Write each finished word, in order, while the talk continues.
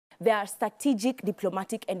there are strategic,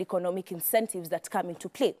 diplomatic, and economic incentives that come into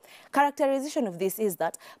play. Characterization of this is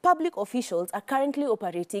that public officials are currently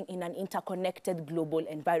operating in an interconnected global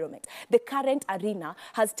environment. The current arena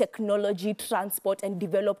has technology, transport, and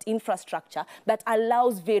developed infrastructure that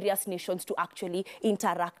allows various nations to actually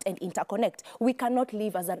interact and interconnect. We cannot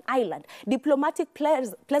live as an island. Diplomatic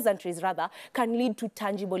pleasantries, rather, can lead to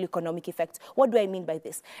tangible economic effects. What do I mean by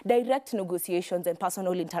this? Direct negotiations and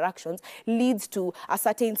personal interactions leads to a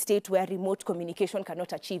certain state where remote communication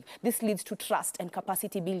cannot achieve. This leads to trust and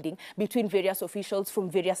capacity building between various officials from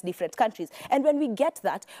various different countries. And when we get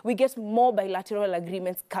that, we get more bilateral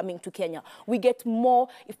agreements coming to Kenya. We get more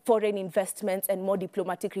foreign investments and more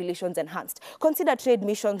diplomatic relations enhanced. Consider trade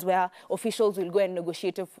missions where officials will go and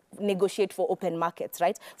negotiate for open markets,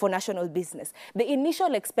 right, for national business. The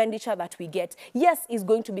initial expenditure that we get, yes, is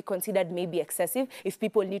going to be considered maybe excessive if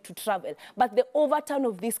people need to travel. But the overturn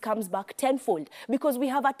of this comes back tenfold because we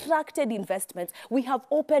have attracted investments, we have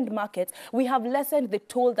opened markets, we have lessened the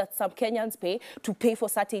toll that some Kenyans pay for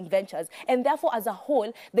certain ventures. And therefore, as a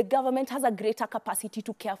whole, the government has a greater capacity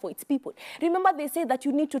to care for its people. Remember, they say that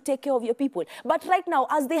you need to take care of your people. But right now,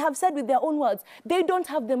 as they have said with their own words, they don't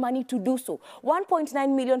have the money to do so.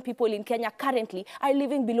 1.9 million people in Kenya currently are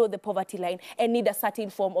living below the poverty line and need a certain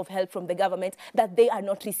form of help from the government that they are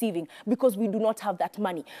not receiving because we do not have that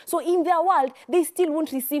money. So in their world, they still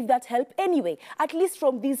won't receive that help anyway. At least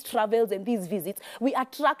from these travels and these visits, we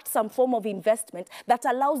attract some form of investment that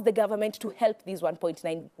allows the government to help these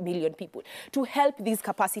 1.9 million people, to help these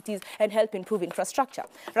capacities and help improve infrastructure.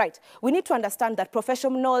 Right. We need to understand that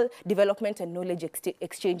professional development and knowledge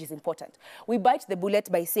exchange is important. We bite the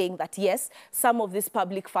bullet by saying that, yes, some of these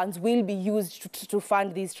public funds will be used to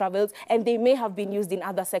fund these travels, and they may have been used in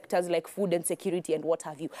other sectors like food and security and what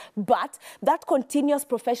have you. But that continuous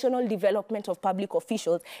professional development of public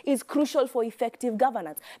officials is crucial for effective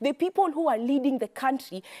governance. The people who are leading the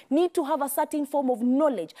country need to have a certain form of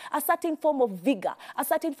knowledge, a certain form of vigor, a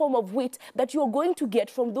certain form of wit that you're going to get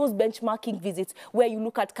from those benchmarking visits where you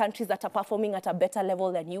look at countries that are performing at a better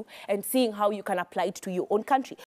level than you and seeing how you can apply it to your own country.